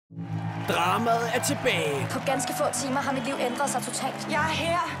Dramaet er tilbage. På ganske få timer har mit liv ændret sig totalt. Jeg er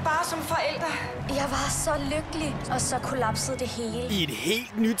her, bare som forælder. Jeg var så lykkelig, og så kollapsede det hele. I et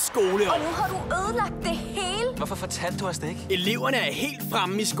helt nyt skoleår. Og nu har du ødelagt det hele. Hvorfor fortalte du os det ikke? Eleverne er helt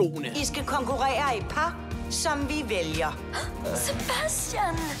fremme i skoene. I skal konkurrere i par, som vi vælger.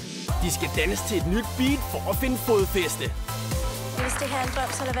 Sebastian! De skal danse til et nyt beat for at finde fodfæste. Hvis det her er en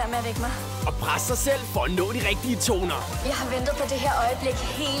drøm, så lad være med at vække mig. Og presse sig selv for at nå de rigtige toner. Jeg har ventet på det her øjeblik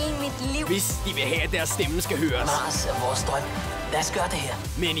hele mit liv. Hvis de vil have, at deres stemme skal høres. M.A.R.S er vores drøm. Lad os gøre det her.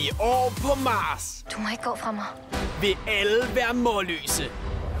 Men i år på Mars Du må ikke gå fra mig. vil alle være målløse.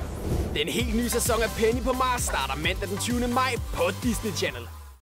 Den helt nye sæson af Penny på Mars starter mandag den 20. maj på Disney Channel.